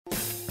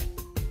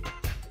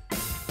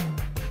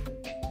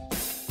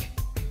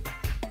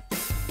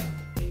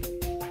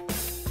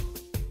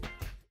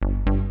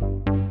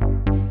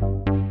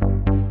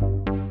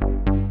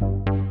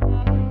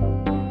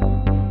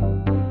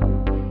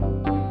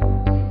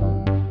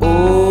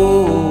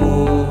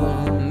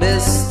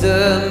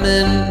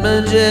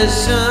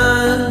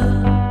Magician,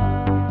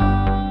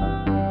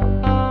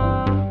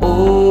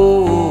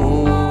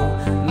 oh,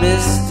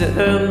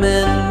 Mr.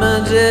 Mann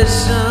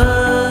Magician,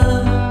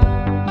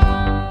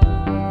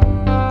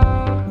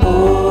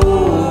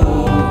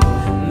 oh,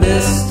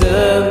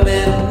 Mr.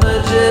 Mann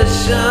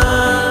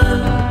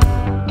Magician,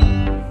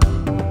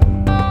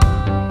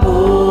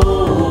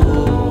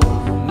 oh,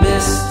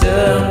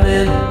 Mr.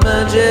 Mann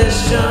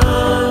Magician.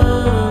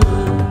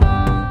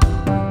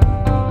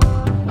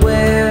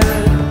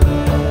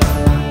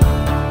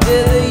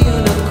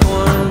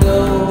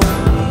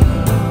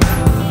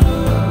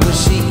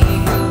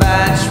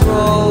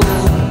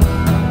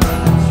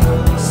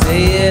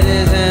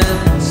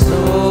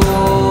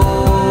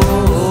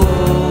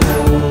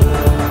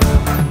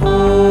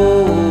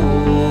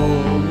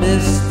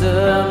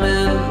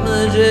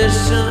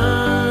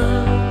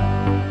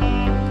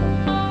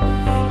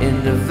 In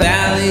the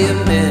valley of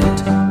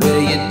Mint,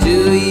 where you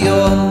do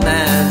your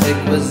magic,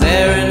 was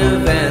there an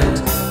event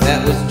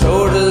that was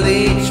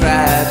totally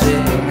tragic?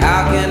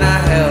 How can I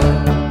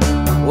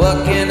help?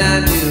 What can I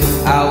do?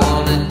 I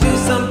wanna do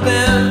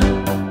something.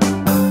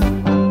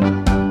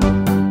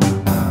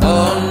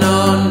 Oh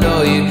no,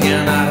 no, you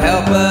cannot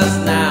help us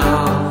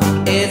now.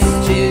 It's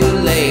too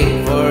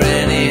late for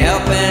any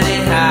help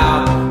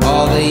anyhow.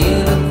 All the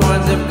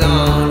unicorns have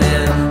gone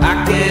and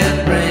I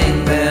can't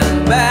bring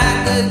them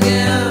back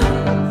again.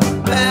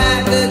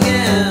 Back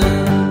again.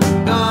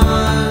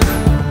 Gone.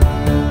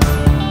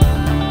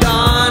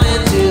 Gone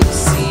into the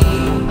sea.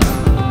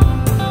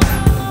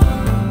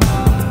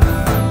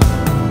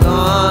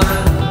 Gone.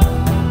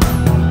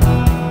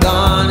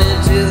 Gone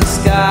into the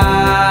sky.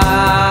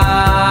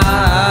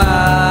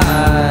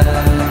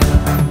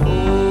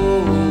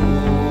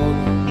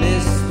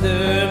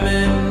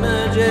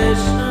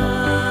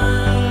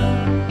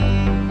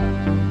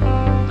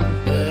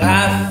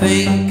 I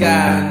think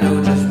I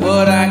know just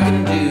what I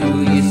can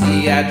do. You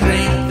see, I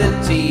drink the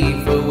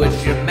tea for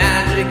which your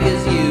magic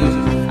is used.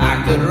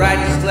 I could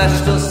write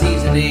celestial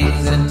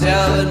seasonings and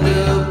tell them to